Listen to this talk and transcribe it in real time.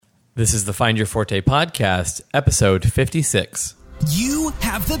This is the Find Your Forte podcast, episode 56. You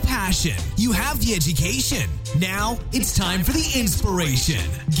have the passion. You have the education. Now it's time for the inspiration.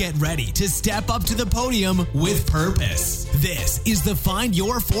 Get ready to step up to the podium with purpose. This is the Find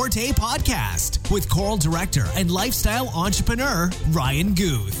Your Forte podcast with choral director and lifestyle entrepreneur, Ryan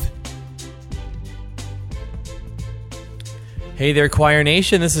Guth. Hey there, Choir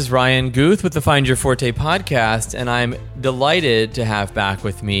Nation. This is Ryan Guth with the Find Your Forte podcast, and I'm delighted to have back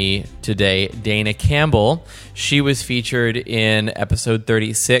with me today Dana Campbell. She was featured in episode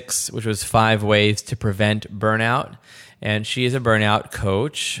 36, which was 5 ways to prevent burnout, and she is a burnout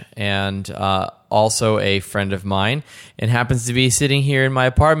coach and also a friend of mine, and happens to be sitting here in my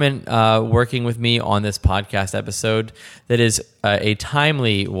apartment working with me on this podcast episode that is a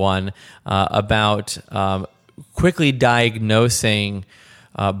timely one about quickly diagnosing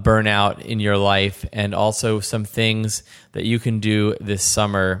burnout in your life, and also some things that you can do this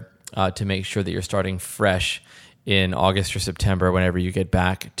summer to make sure that you're starting fresh in August or September whenever you get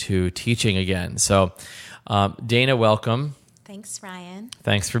back to teaching again. So, Dana, welcome. Thanks, Ryan.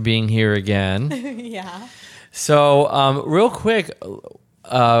 Thanks for being here again. Yeah. So, real quick,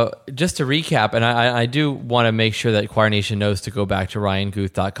 just to recap, and I do want to make sure that Choir Nation knows to go back to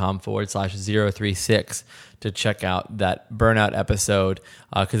ryanguth.com/036 to check out that burnout episode,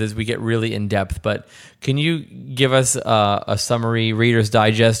 because as we get really in depth. But can you give us a summary, Reader's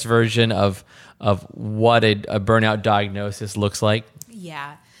Digest version of what a burnout diagnosis looks like?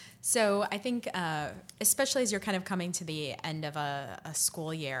 Yeah. So I think, especially as you're kind of coming to the end of a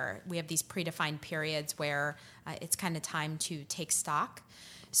school year, we have these predefined periods where it's kind of time to take stock.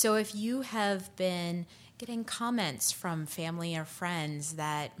 So if you have been getting comments from family or friends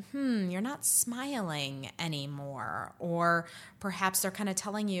that, you're not smiling anymore, or perhaps they're kind of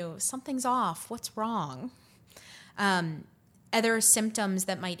telling you something's off, what's wrong? Other symptoms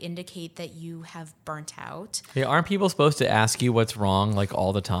that might indicate that you have burnt out. Yeah, aren't people supposed to ask you what's wrong like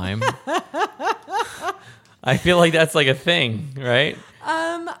all the time? I feel like that's like a thing, right?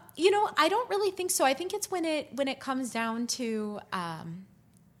 I don't really think so. I think it's when it comes down to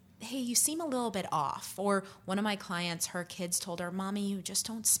hey, you seem a little bit off. Or one of my clients, her kids told her, Mommy, you just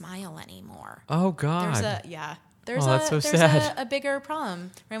don't smile anymore. Oh, God. There's a bigger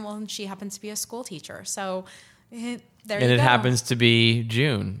problem. Right? Well, she happens to be a school teacher. So there you go. And it happens to be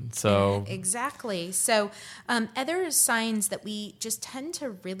June. So exactly. So other signs that we just tend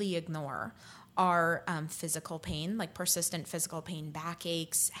to really ignore are physical pain, like persistent physical pain,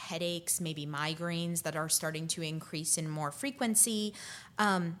 backaches, headaches, maybe migraines that are starting to increase in more frequency,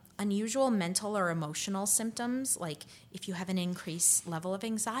 unusual mental or emotional symptoms, like if you have an increased level of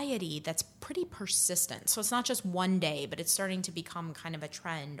anxiety that's pretty persistent. So it's not just one day, but it's starting to become kind of a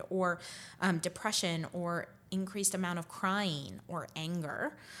trend, or depression, or increased amount of crying or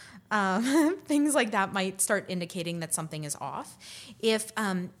anger. Things like that might start indicating that something is off. If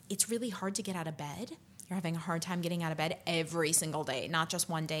it's really hard to get out of bed, you're having a hard time getting out of bed every single day, not just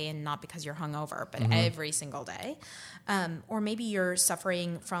one day, and not because you're hungover, but every single day. Or maybe you're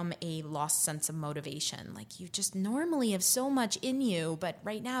suffering from a lost sense of motivation. Like you just normally have so much in you, but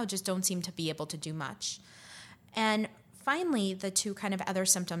right now just don't seem to be able to do much. And finally, the two kind of other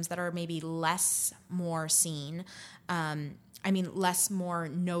symptoms that are maybe less more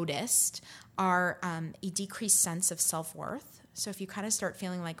noticed are a decreased sense of self-worth. So if you kind of start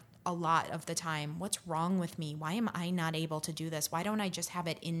feeling like a lot of the time, what's wrong with me? Why am I not able to do this? Why don't I just have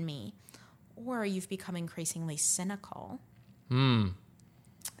it in me? Or you've become increasingly cynical.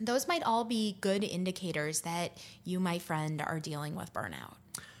 Those might all be good indicators that you, my friend, are dealing with burnout.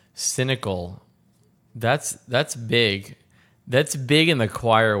 Cynical. That's big. That's big in the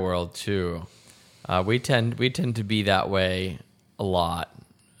choir world too. We tend to be that way a lot,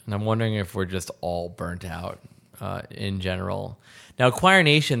 and I'm wondering if we're just all burnt out in general. Now, the Choir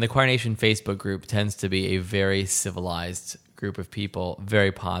Nation Facebook group tends to be a very civilized group of people,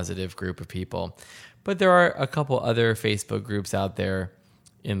 very positive group of people, but there are a couple other Facebook groups out there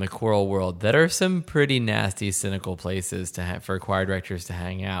in the choral world that are some pretty nasty, cynical places for choir directors to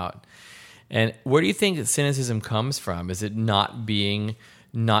hang out. And where do you think cynicism comes from? Is it not feeling,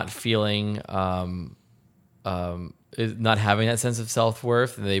 not having that sense of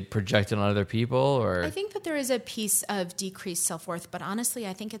self-worth, and they project it on other people? Or I think that there is a piece of decreased self-worth, but honestly,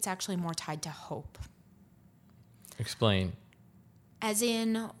 I think it's actually more tied to hope. Explain. As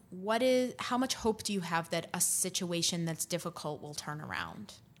in, how much hope do you have that a situation that's difficult will turn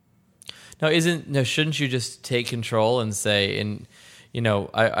around? Shouldn't you just take control and say,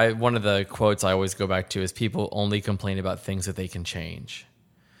 I one of the quotes I always go back to is, people only complain about things that they can change.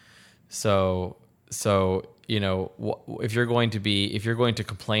 So if you're going to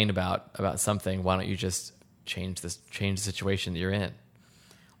complain about something, why don't you just change the situation that you're in?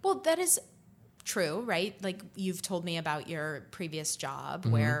 Well, that is true, right? Like you've told me about your previous job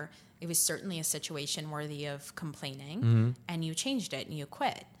Mm-hmm. where it was certainly a situation worthy of complaining, Mm-hmm. and you changed it and you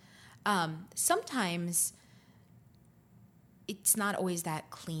quit. Sometimes it's not always that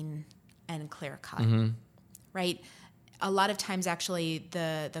clean and clear cut, right? A lot of times, actually,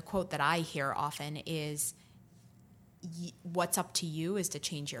 the quote that I hear often is, what's up to you is to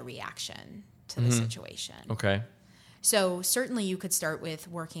change your reaction to the situation. Okay. So certainly you could start with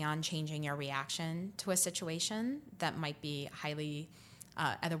working on changing your reaction to a situation that might be highly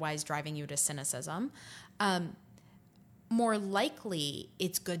otherwise driving you to cynicism. More likely,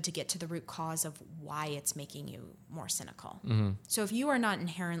 it's good to get to the root cause of why it's making you more cynical. So if you are not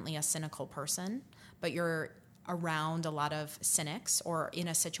inherently a cynical person, but you're around a lot of cynics or in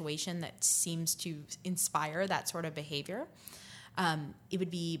a situation that seems to inspire that sort of behavior, it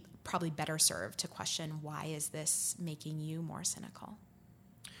would be probably better served to question, why is this making you more cynical?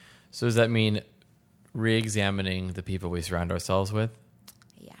 So does that mean re-examining the people we surround ourselves with?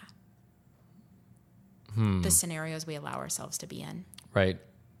 Yeah. The scenarios we allow ourselves to be in. Right.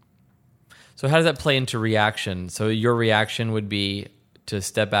 So how does that play into reaction? So your reaction would be to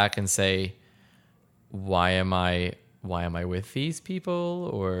step back and say, why am I with these people?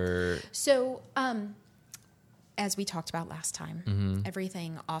 Or So, as we talked about last time,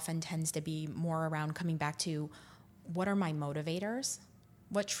 everything often tends to be more around coming back to, what are my motivators?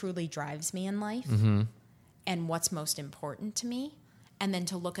 What truly drives me in life? And what's most important to me? And then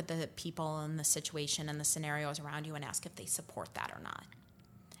to look at the people and the situation and the scenarios around you and ask if they support that or not.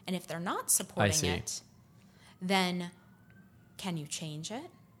 And if they're not supporting it, then can you change it?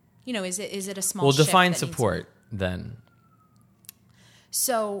 Is it a small shift define that needs to be- support then.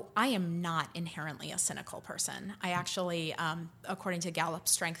 So I am not inherently a cynical person. I actually, according to Gallup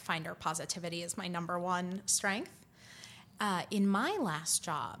Strength Finder, positivity is my number one strength. In my last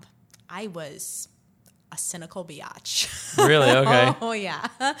job, I was a cynical biatch. Really? Okay. Oh, yeah.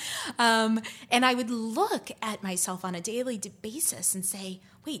 And I would look at myself on a daily basis and say,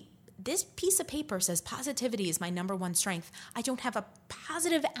 wait, this piece of paper says positivity is my number one strength. I don't have a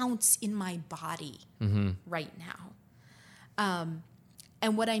positive ounce in my body right now.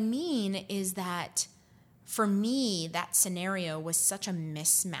 And what I mean is that for me, that scenario was such a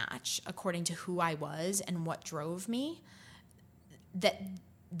mismatch according to who I was and what drove me, that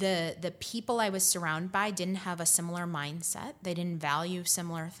the people I was surrounded by didn't have a similar mindset. They didn't value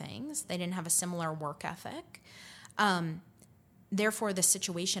similar things. They didn't have a similar work ethic. Therefore, the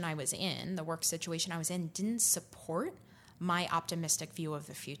situation I was in, the work situation I was in, didn't support my optimistic view of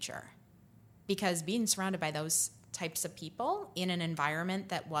the future. Because being surrounded by those types of people in an environment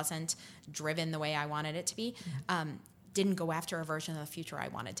that wasn't driven the way I wanted it to be, didn't go after a version of the future I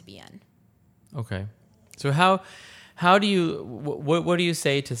wanted to be in. Okay. So how do you, what do you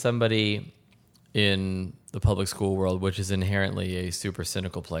say to somebody in the public school world, which is inherently a super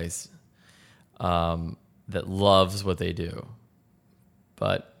cynical place, that loves what they do,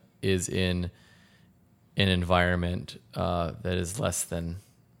 but is in an environment that is less than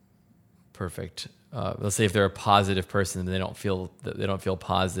perfect? Let's say if they're a positive person, they don't feel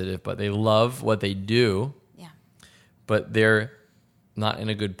positive, but they love what they do. Yeah. But they're not in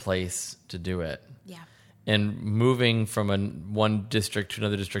a good place to do it. Yeah. And moving from one district to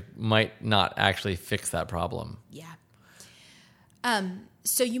another district might not actually fix that problem. Yeah.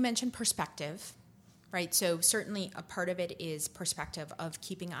 So you mentioned perspective, right? So certainly a part of it is perspective of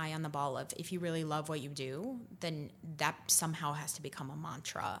keeping an eye on the ball of, if you really love what you do, then that somehow has to become a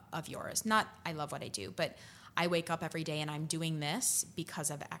mantra of yours. Not, I love what I do, but I wake up every day and I'm doing this because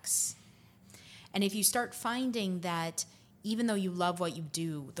of X. And if you start finding that even though you love what you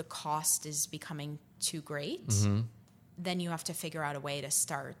do, the cost is becoming too great, then you have to figure out a way to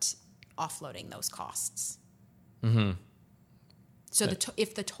start offloading those costs. So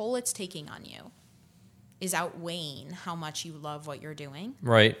if the toll it's taking on you is outweighing how much you love what you're doing,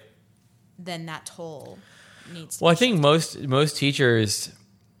 right? Then that toll needs to Well, be I think most teachers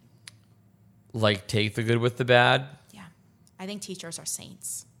like take the good with the bad. Yeah. I think teachers are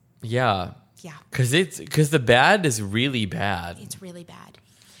saints. Yeah. Yeah. Because the bad is really bad. It's really bad.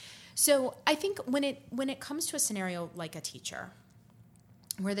 So I think when it comes to a scenario like a teacher,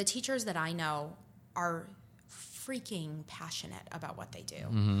 where the teachers that I know are freaking passionate about what they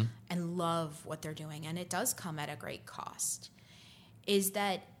do and love what they're doing, and it does come at a great cost, is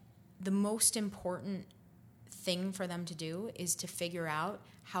that the most important thing for them to do is to figure out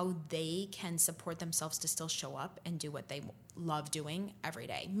how they can support themselves to still show up and do what they love doing every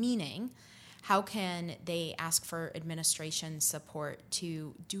day. Meaning, How can they ask for administration support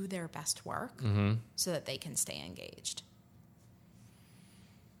to do their best work so that they can stay engaged?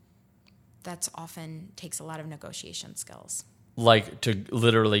 That's often takes a lot of negotiation skills. Like to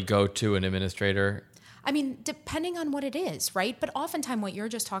literally go to an administrator? I mean, depending on what it is, right? But oftentimes what you're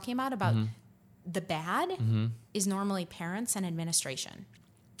just talking about the bad is normally parents and administration.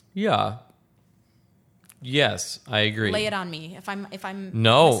 Yeah. Yes, I agree. Lay it on me if I'm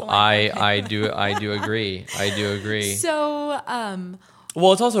No, misaligned. I do agree. I do agree. So,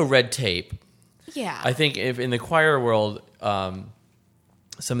 Well, it's also red tape. yeah. I think if in the choir world, some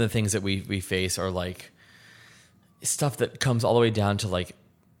of the things that we face are like stuff that comes all the way down to like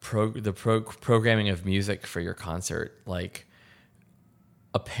programming of music for your concert. Like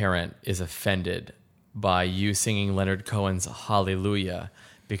a parent is offended by you singing Leonard Cohen's Hallelujah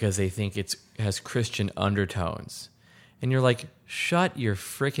because they think it has Christian undertones. And you're like, shut your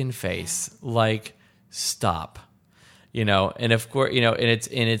frickin' face. Yeah. Like, stop. And of course,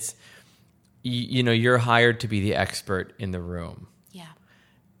 and it's you're hired to be the expert in the room. Yeah.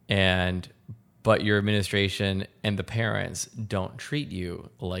 But your administration and the parents don't treat you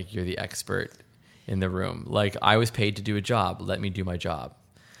like you're the expert in the room. Like, I was paid to do a job. Let me do my job.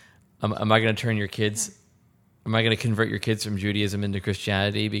 Am I going to turn your kids... Am I going to convert your kids from Judaism into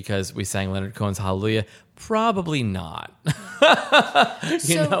Christianity because we sang Leonard Cohen's Hallelujah? Probably not. There's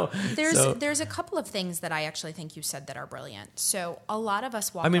a couple of things that I actually think you said that are brilliant. So a lot of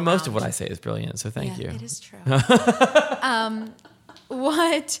us walk around... most of what I say is brilliant, so thank you. It is true.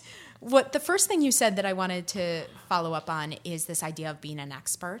 What the first thing you said that I wanted to follow up on is this idea of being an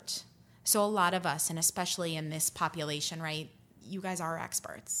expert. So a lot of us, and especially in this population, right, you guys are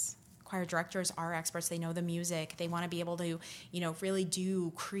experts. Choir directors are experts. They know the music. They want to be able to, really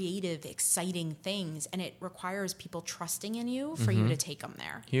do creative, exciting things. And it requires people trusting in you for you to take them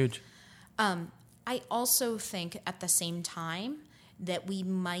there. Huge. I also think at the same time that we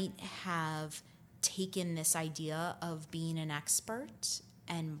might have taken this idea of being an expert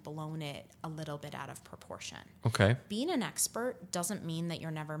and blown it a little bit out of proportion. Okay. Being an expert doesn't mean that you're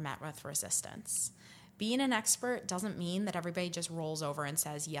never met with resistance. Being an expert doesn't mean that everybody just rolls over and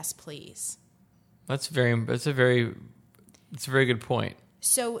says, yes, please. That's a very good point.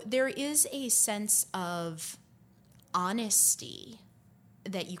 So there is a sense of honesty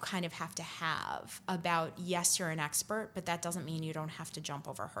that you kind of have to have about, yes, you're an expert, but that doesn't mean you don't have to jump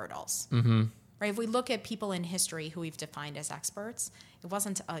over hurdles. Mm-hmm. Right? If we look at people in history who we've defined as experts, it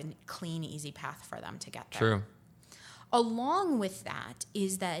wasn't a clean, easy path for them to get there. True. Along with that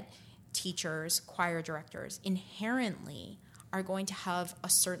is that teachers, choir directors, inherently are going to have a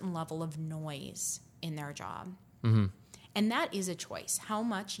certain level of noise in their job. Mm-hmm. And that is a choice. How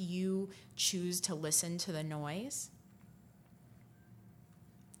much you choose to listen to the noise.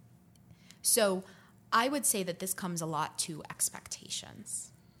 So I would say that this comes a lot to expectations.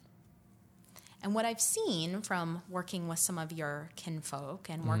 And what I've seen from working with some of your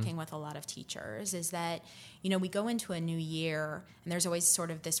kinfolk and working with a lot of teachers is that, we go into a new year and there's always sort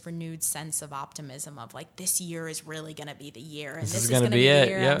of this renewed sense of optimism of like, this year is really going to be the year. And this is going to be the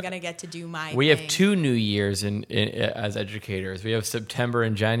year I'm going to get to do my We thing. have 2 new years as educators. We have September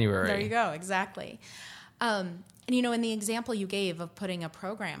and January. There you go. Exactly. And, in the example you gave of putting a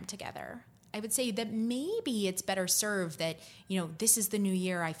program together, I would say that maybe it's better served that, this is the new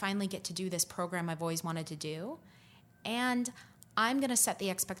year. I finally get to do this program I've always wanted to do. And I'm going to set the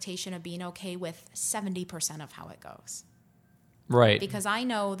expectation of being okay with 70% of how it goes. Right. Because I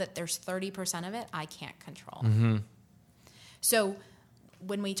know that there's 30% of it I can't control. Mm-hmm. So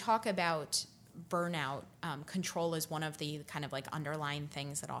when we talk about burnout, control is one of the kind of like underlying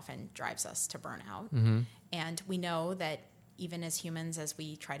things that often drives us to burnout. Mm-hmm. And we know that even as humans, as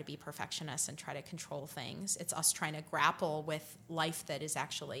we try to be perfectionists and try to control things, it's us trying to grapple with life that is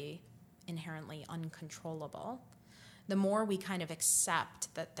actually inherently uncontrollable. The more we kind of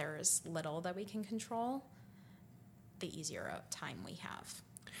accept that there's little that we can control, the easier time we have.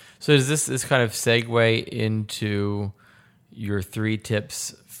 So does this kind of segue into your 3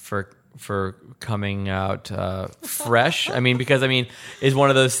 tips for coming out fresh? Because is one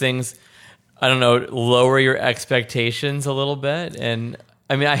of those things, I don't know, lower your expectations a little bit. And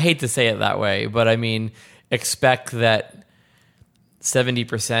I hate to say it that way, but expect that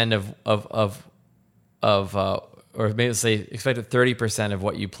 70% or maybe say expect that 30% of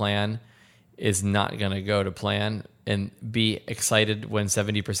what you plan is not going to go to plan, and be excited when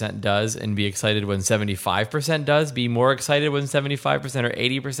 70% does, and be excited when 75% does. Be more excited when 75% or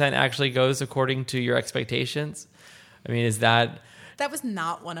 80% actually goes according to your expectations. Is that... That was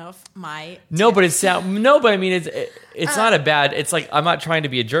not one of my No, but but I mean it's not a bad. It's like I'm not trying to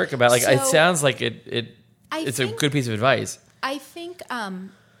be a jerk about it. Like it sounds like it's a good piece of advice. I think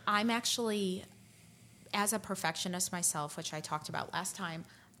I'm actually, as a perfectionist myself, which I talked about last time,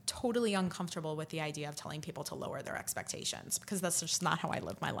 totally uncomfortable with the idea of telling people to lower their expectations because that's just not how I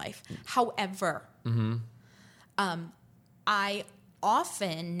live my life. However, I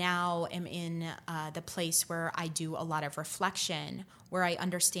often now am in the place where I do a lot of reflection, where I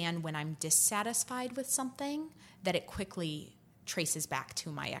understand when I'm dissatisfied with something that it quickly traces back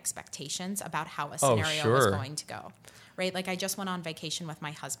to my expectations about how a scenario is going to go. Right? Like I just went on vacation with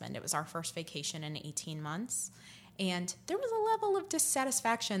my husband. It was our first vacation in 18 months. And there was a level of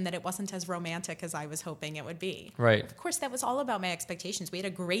dissatisfaction that it wasn't as romantic as I was hoping it would be. Right. Of course, that was all about my expectations. We had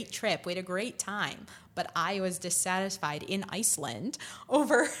a great trip. We had a great time. But I was dissatisfied in Iceland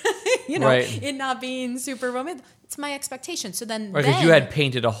over, it not being super romantic. It's my expectation. So then... Right, because you had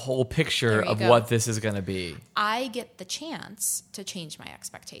painted a whole picture of what this is going to be. I get the chance to change my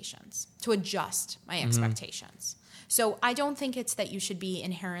expectations, to adjust my expectations. So I don't think it's that you should be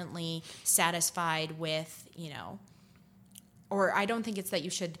inherently satisfied with, or I don't think it's that you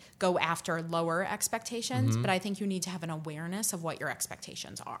should go after lower expectations, but I think you need to have an awareness of what your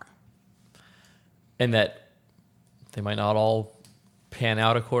expectations are. And that they might not all pan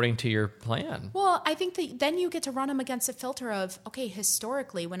out according to your plan. Well, I think that then you get to run them against a filter of, okay,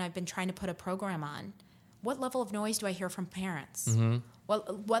 historically, when I've been trying to put a program on, what level of noise do I hear from parents?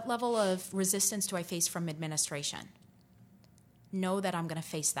 What level of resistance do I face from administration? Know that I'm going to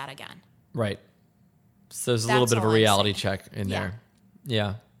face that again. Right. So there's a little bit of a reality check in there.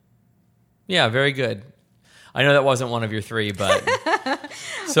 Yeah. Yeah, very good. I know that wasn't one of your three, but...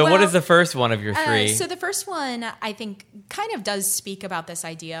 So what is the first one of your three? So the first one, I think, kind of does speak about this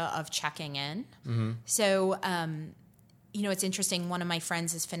idea of checking in. So... it's interesting. One of my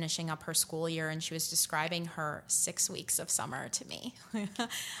friends is finishing up her school year, and she was describing her 6 weeks of summer to me,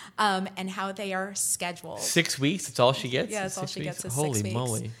 and how they are scheduled. 6 weeks? That's all she gets? Yeah, that's all she gets is 6 weeks. Holy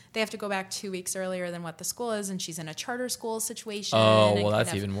moly. They have to go back 2 weeks earlier than what the school is, and she's in a charter school situation. Oh, well,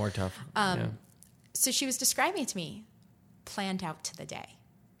 that's even more tough. So she was describing it to me, planned out to the day.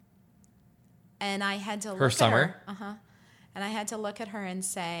 And I had to look summer? at her. And I had to look at her and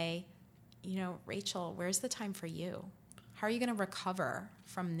say, Rachel, where's the time for you? How are you going to recover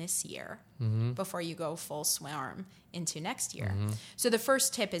from this year before you go full swarm into next year? So the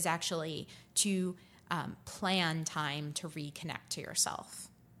first tip is actually to plan time to reconnect to yourself.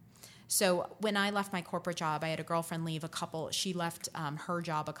 So when I left my corporate job, I had a girlfriend leave she left her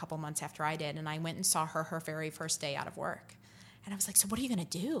job a couple months after I did, and I went and saw her very first day out of work. And I was like, so what are you going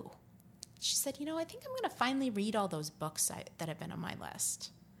to do? She said, I think I'm going to finally read all those books that have been on my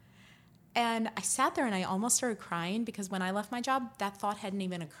list. And I sat there and I almost started crying because when I left my job, that thought hadn't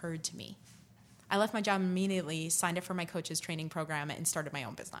even occurred to me. I left my job immediately, signed up for my coach's training program, and started my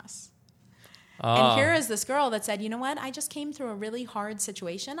own business. And here is this girl that said, you know what? I just came through a really hard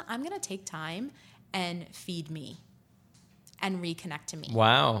situation. I'm going to take time and feed me and reconnect to me.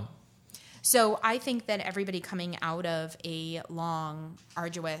 Wow. So I think that everybody coming out of a long,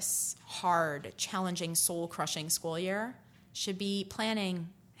 arduous, hard, challenging, soul-crushing school year should be planning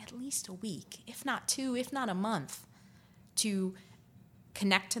at least a week, if not 2, if not a month, to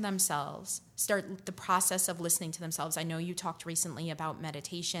connect to themselves, start the process of listening to themselves. I know you talked recently about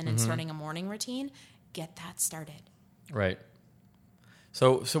meditation and starting a morning routine. Get that started. Right.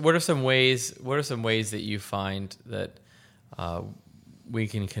 So what are some ways that you find that we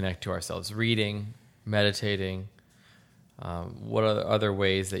can connect to ourselves? Reading, meditating. What are other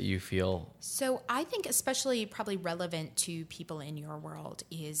ways that you feel? So I think especially probably relevant to people in your world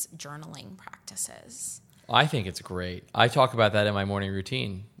is journaling practices. I think it's great. I talk about that in my morning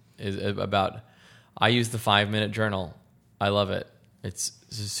routine. I use the 5-minute journal. I love it. It's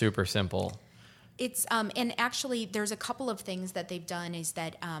super simple. It's and actually there's a couple of things that they've done is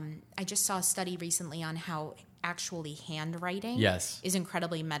that I just saw a study recently on how actually handwriting is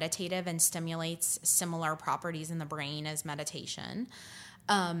incredibly meditative and stimulates similar properties in the brain as meditation.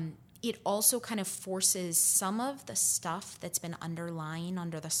 It also kind of forces some of the stuff that's been underlying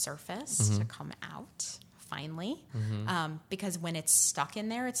under the surface to come out finally, because when it's stuck in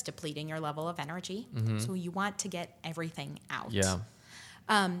there, it's depleting your level of energy. So you want to get everything out. Yeah.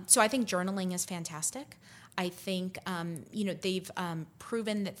 So I think journaling is fantastic. I think, they've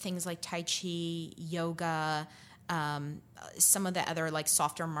proven that things like Tai Chi, yoga, some of the other like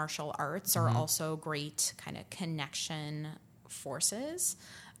softer martial arts are also great kind of connection forces.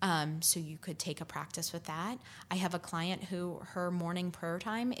 So you could take a practice with that. I have a client who her morning prayer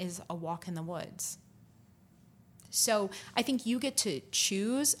time is a walk in the woods. So I think you get to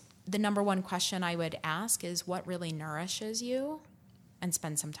choose. The number one question I would ask is what really nourishes you, and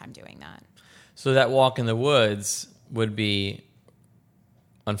spend some time doing that. So that walk in the woods would be,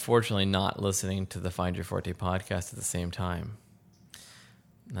 unfortunately, not listening to the Find Your Forte podcast at the same time.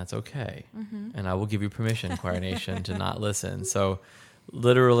 And that's okay. And I will give you permission, Choir Nation, to not listen. So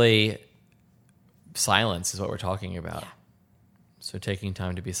literally, silence is what we're talking about. Yeah. So taking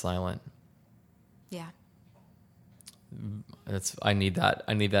time to be silent. Yeah. I need that.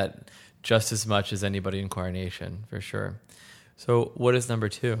 I need that just as much as anybody in Choir Nation, for sure. So what is number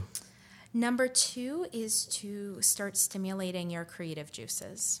 2? Number 2 is to start stimulating your creative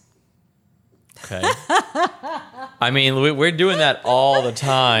juices. Okay. I mean, we're doing that all the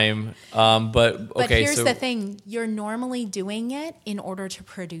time. But okay, here's so the thing. You're normally doing it in order to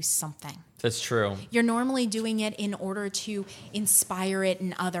produce something. that's true. You're normally doing it in order to inspire it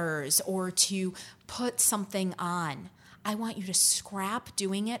in others or to put something on. I want you to scrap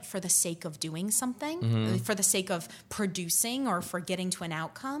doing it for the sake of doing something, for the sake of producing or for getting to an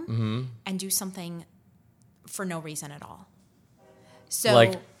outcome, and do something for no reason at all. So,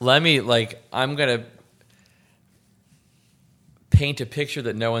 I'm going to paint a picture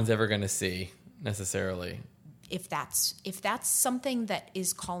that no one's ever going to see necessarily. if that's something that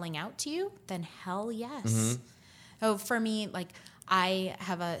is calling out to you, then hell yes. Oh, for me, like I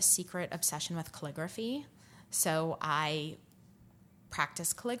have a secret obsession with calligraphy. So I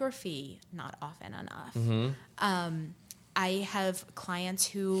practice calligraphy not often enough. I have clients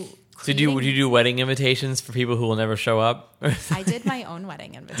who... So would you do wedding invitations for people who will never show up? I did my own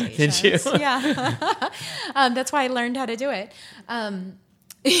wedding invitations. Did you? Yeah. That's why I learned how to do it.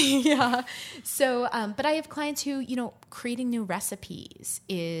 Yeah. So, but I have clients who, creating new recipes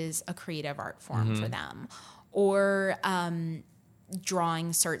is a creative art form for them. Or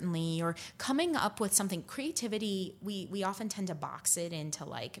drawing, certainly, or coming up with something. Creativity, we often tend to box it into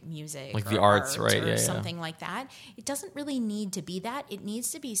like music, like or the arts, art, right? or something like that. It doesn't really need to be that. It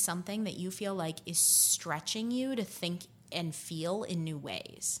needs to be something that you feel like is stretching you to think and feel in new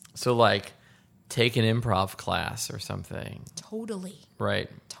ways. So like take an improv class or something. Totally. Right.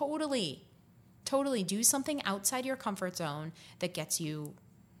 Totally do something outside your comfort zone that gets you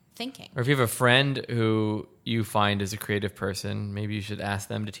thinking. Or if you have a friend who you find is a creative person, maybe you should ask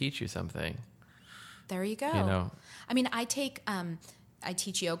them to teach you something. There you go. I mean, I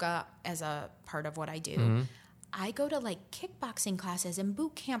teach yoga as a part of what I do. I go to like kickboxing classes and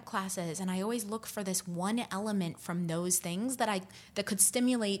boot camp classes, and I always look for this one element from those things that could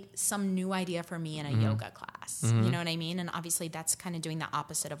stimulate some new idea for me in a yoga class. You know what I mean? And obviously that's kind of doing the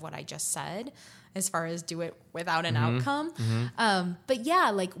opposite of what I just said as far as do it without an outcome. But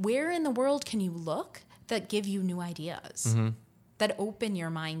yeah, like where in the world can you look that give you new ideas, that open your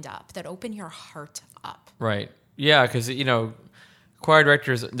mind up, that open your heart up? Right. Yeah, because, choir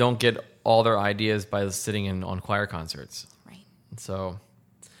directors don't get all their ideas by sitting on choir concerts. Right. So,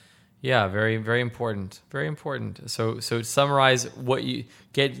 yeah, very, very important. Very important. So to summarize what you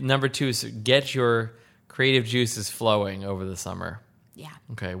get, number 2 is get your creative juices flowing over the summer. Yeah.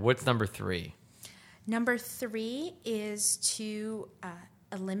 Okay, what's number 3? Number 3 is to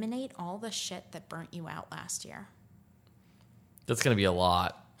eliminate all the shit that burnt you out last year. That's going to be a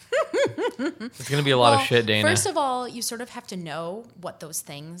lot. It's going to be a lot of shit, Dana. First of all, you sort of have to know what those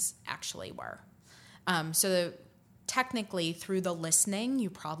things actually were. Technically, through the listening, you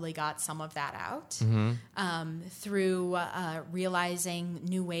probably got some of that out. Through realizing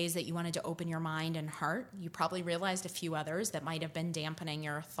new ways that you wanted to open your mind and heart, you probably realized a few others that might have been dampening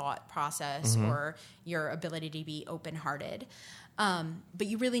your thought process or your ability to be open-hearted. But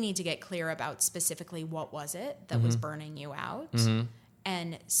you really need to get clear about specifically what was it that was burning you out.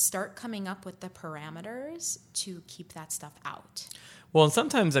 And start coming up with the parameters to keep that stuff out. Well, and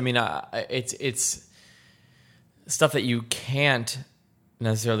sometimes, I mean, it's stuff that you can't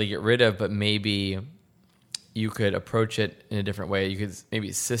necessarily get rid of, but maybe you could approach it in a different way. You could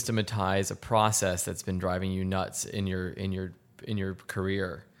maybe systematize a process that's been driving you nuts in your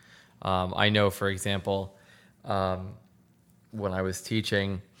career. I know, for example, when I was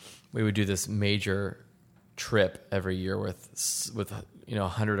teaching, we would do this major trip every year with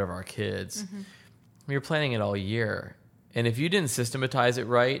 100 of our kids. We were planning it all year, and if you didn't systematize it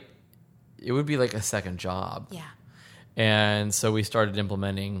right, it would be like a second job. Yeah. And so we started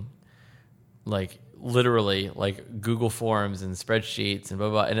implementing literally Google Forms and spreadsheets and blah,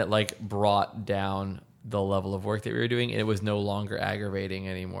 blah, and it brought down the level of work that we were doing, and it was no longer aggravating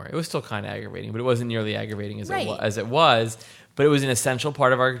anymore. It was still kind of aggravating, but it wasn't nearly aggravating as it was, but it was an essential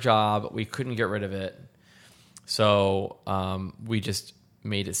part of our job. We couldn't get rid of it. So we just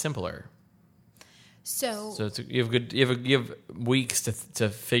made it simpler. So So you have weeks to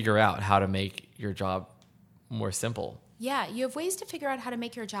figure out how to make your job more simple. yeah, you have ways to figure out how to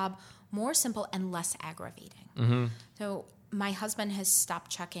make your job more simple and less aggravating. So my husband has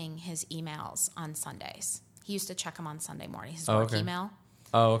stopped checking his emails on Sundays. He used to check them on Sunday morning, his work email.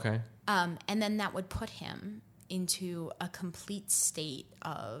 Oh, okay. And then that would put him into a complete state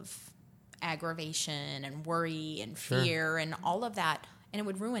of aggravation and worry and fear and all of that. And it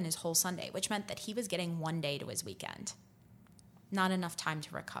would ruin his whole Sunday, which meant that he was getting one day to his weekend. Not enough time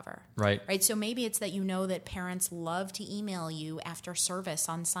to recover. Right. Right. So maybe it's that you know that parents love to email you after service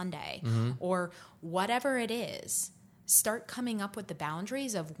on Sunday or whatever it is. Start coming up with the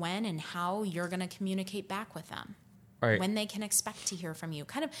boundaries of when and how you're going to communicate back with them. Right. When they can expect to hear from you.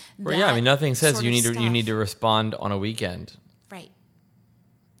 Kind of Well, yeah, I mean, nothing says sort you of need to stuff. respond on a weekend. Right.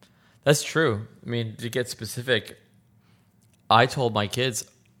 That's true. I mean, to get specific, I told my kids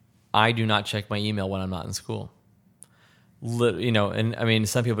I do not check my email when I'm not in school. And I mean,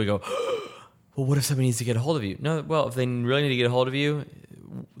 some people go, well, what if somebody needs to get a hold of you? No, well, if they really need to get a hold of you,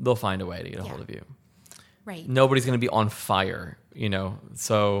 they'll find a way to get a hold of you. Right. Nobody's going to be on fire,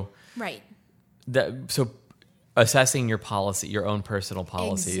 so Right. so assessing your policy, your own personal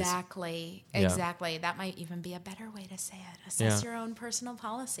policies. Exactly. Yeah. Exactly. That might even be a better way to say it. Assess your own personal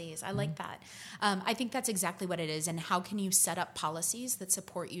policies. I like that. I think that's exactly what it is. And how can you set up policies that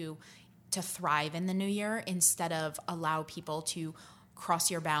support you to thrive in the new year instead of allow people to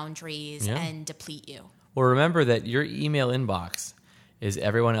cross your boundaries and deplete you? Well, remember that your email inbox is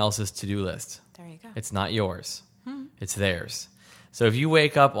everyone else's to-do list. There you go. It's not yours. It's theirs. So if you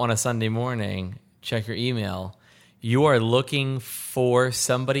wake up on a Sunday morning, check your email, you are looking for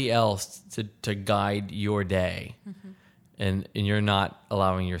somebody else to guide your day. And you're not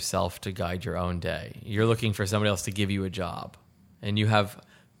allowing yourself to guide your own day. You're looking for somebody else to give you a job. And you have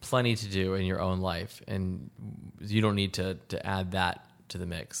plenty to do in your own life. And you don't need to add that to the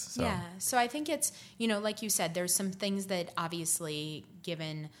mix. So. Yeah. So I think it's, like you said, there's some things that obviously,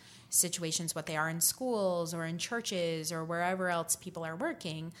 given situations, what they are in schools or in churches or wherever else people are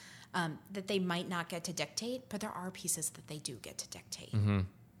working, that they might not get to dictate, but there are pieces that they do get to dictate.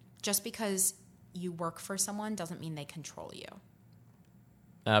 Just because you work for someone doesn't mean they control you.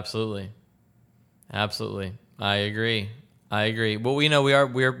 Absolutely. I agree. Well,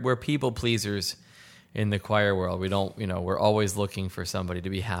 we're people pleasers in the choir world. We don't, we're always looking for somebody to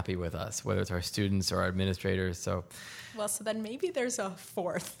be happy with us, whether it's our students or our administrators. So, well, so then maybe there's a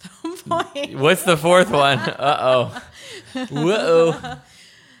fourth point. What's the fourth one? Uh-oh. Whoa.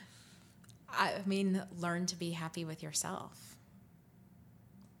 I mean, learn to be happy with yourself.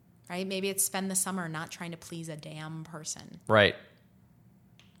 Right? Maybe it's spend the summer not trying to please a damn person. Right.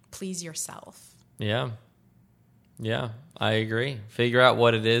 Please yourself. Yeah, I agree. Figure out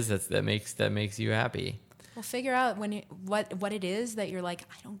what it is that makes you happy. Well, figure out what it is that you're like,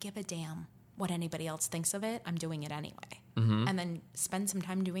 I don't give a damn what anybody else thinks of it. I'm doing it anyway. And then spend some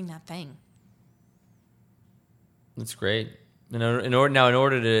time doing that thing. That's great. In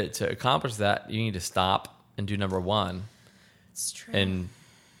order to accomplish that, you need to stop and do number one. It's true. And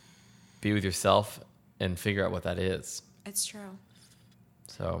be with yourself and figure out what that is. It's true.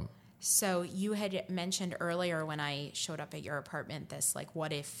 So you had mentioned earlier when I showed up at your apartment this, like,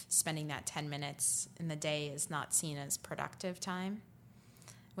 what if spending that 10 minutes in the day is not seen as productive time?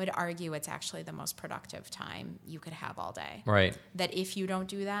 Would argue it's actually the most productive time you could have all day. Right. That if you don't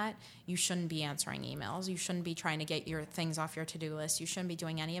do that, you shouldn't be answering emails. You shouldn't be trying to get your things off your to-do list. You shouldn't be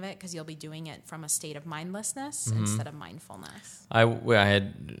doing any of it because you'll be doing it from a state of mindlessness instead of mindfulness.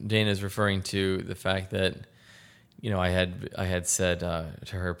 Dana's referring to the fact that, I had said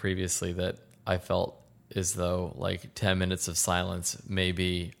to her previously that I felt as though like 10 minutes of silence may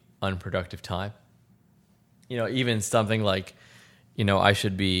be unproductive time. Even something like, I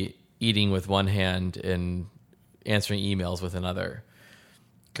should be eating with one hand and answering emails with another.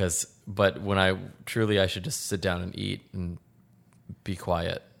 But when I should just sit down and eat and be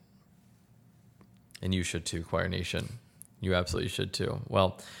quiet. And you should too, Choir Nation. You absolutely should too.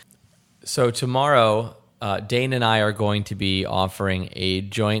 Well, so tomorrow, Dane and I are going to be offering a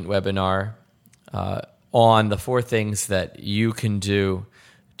joint webinar on the 4 things that you can do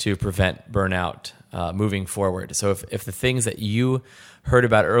to prevent burnout moving forward. So if the things that you heard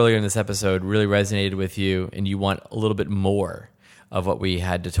about earlier in this episode really resonated with you and you want a little bit more of what we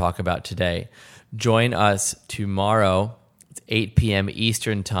had to talk about today, join us tomorrow. It's 8 p.m.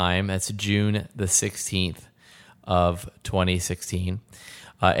 Eastern Time. That's June the 16th of 2016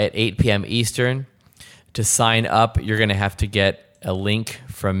 at 8 p.m. Eastern. To sign up, you're going to have to get a link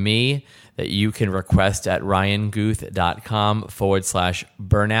from me that you can request at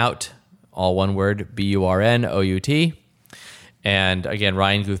ryanguth.com/burnout, all one word, BURNOUT. And again,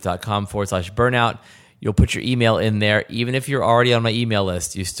 ryanguth.com/burnout. You'll put your email in there. Even if you're already on my email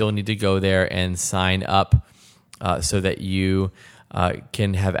list, you still need to go there and sign up so that you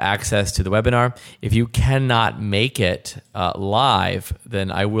can have access to the webinar. If you cannot make it live,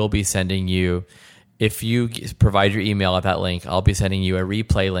 then I will be sending you, if you provide your email at that link, I'll be sending you a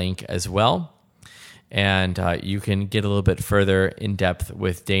replay link as well. And you can get a little bit further in depth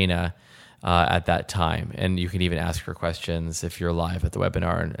with Dana at that time. And you can even ask her questions if you're live at the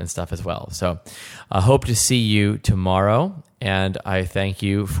webinar and stuff as well. So I hope to see you tomorrow. And I thank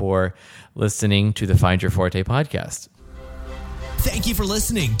you for listening to the Find Your Forte podcast. Thank you for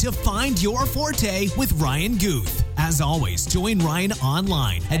listening to Find Your Forte with Ryan Guth. As always, join Ryan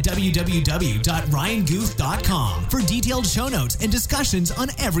online at www.ryanguth.com for detailed show notes and discussions on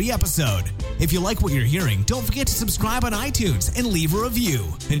every episode. If you like what you're hearing, don't forget to subscribe on iTunes and leave a review.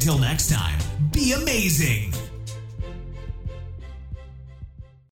 Until next time, be amazing.